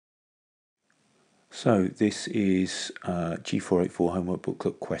So this is G484 homework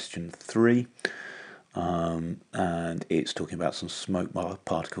booklet question 3, and it's talking about some smoke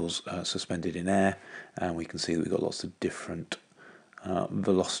particles suspended in air, and we can see that we've got lots of different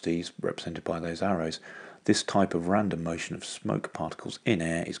velocities represented by those arrows. This type of random motion of smoke particles in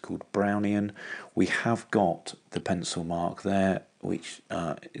air is called Brownian. We have got the pencil mark there, which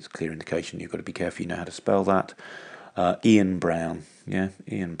is a clear indication you've got to be careful you know how to spell that. Ian Brown, yeah,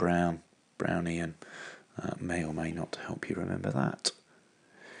 Ian Brown, Brownian. May or may not help you remember that.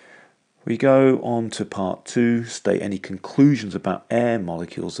 We go on to part 2, state any conclusions about air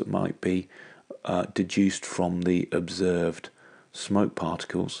molecules that might be deduced from the observed smoke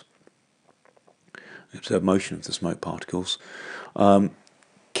particles, observed motion of the smoke particles.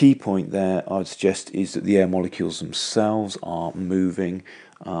 Key point there I would suggest is that the air molecules themselves are moving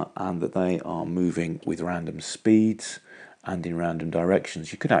and that they are moving with random speeds and in random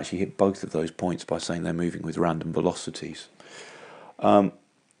directions. You could actually hit both of those points by saying they're moving with random velocities.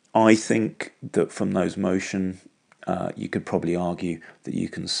 I think that from those motion you could probably argue that you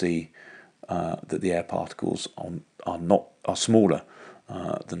can see that the air particles are smaller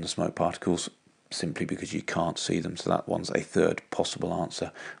than the smoke particles, simply because you can't see them, so that one's a third possible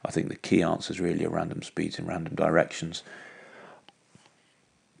answer. I think the key answer is really random speeds in random directions.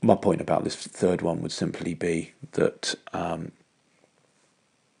 My point about this third one would simply be that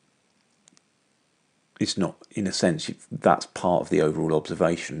it's not, in a sense, that's part of the overall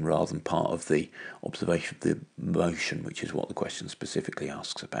observation rather than part of the observation of the motion, which is what the question specifically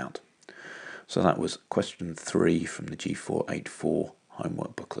asks about. So that was question 3 from the G484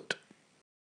 homework booklet.